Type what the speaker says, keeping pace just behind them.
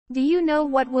Do you know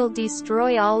what will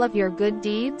destroy all of your good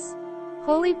deeds?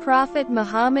 Holy Prophet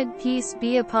Muhammad, peace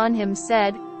be upon him,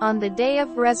 said, "On the day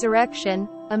of resurrection,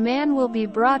 a man will be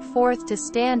brought forth to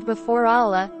stand before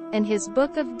Allah, and his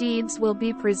book of deeds will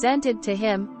be presented to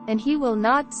him, and he will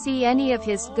not see any of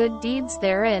his good deeds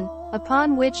therein,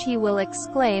 upon which he will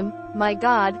exclaim, 'My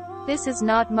God, this is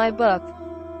not my book.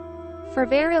 For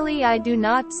verily I do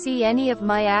not see any of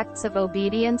my acts of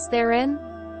obedience therein.'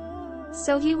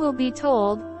 So he will be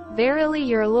told, 'Verily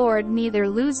your Lord neither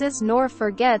loses nor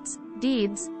forgets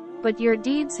deeds, but your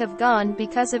deeds have gone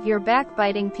because of your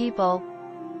backbiting people.'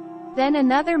 Then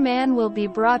another man will be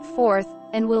brought forth,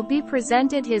 and will be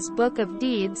presented his book of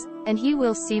deeds, and he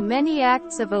will see many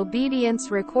acts of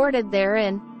obedience recorded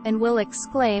therein, and will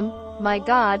exclaim, 'My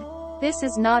God, this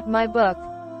is not my book.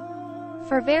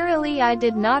 For verily I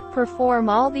did not perform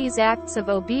all these acts of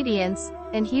obedience.'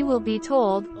 And he will be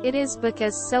told, 'It is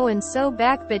because so-and-so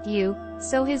backbit you,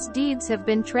 so his deeds have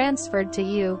been transferred to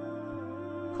you.'"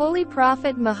 Holy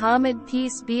Prophet Muhammad,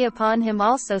 peace be upon him,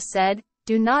 also said,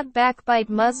 "Do not backbite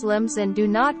Muslims and do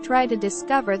not try to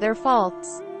discover their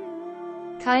faults."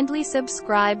 Kindly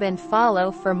subscribe and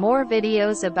follow for more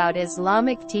videos about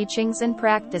Islamic teachings and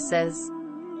practices.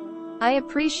 I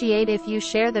appreciate if you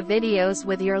share the videos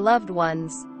with your loved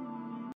ones.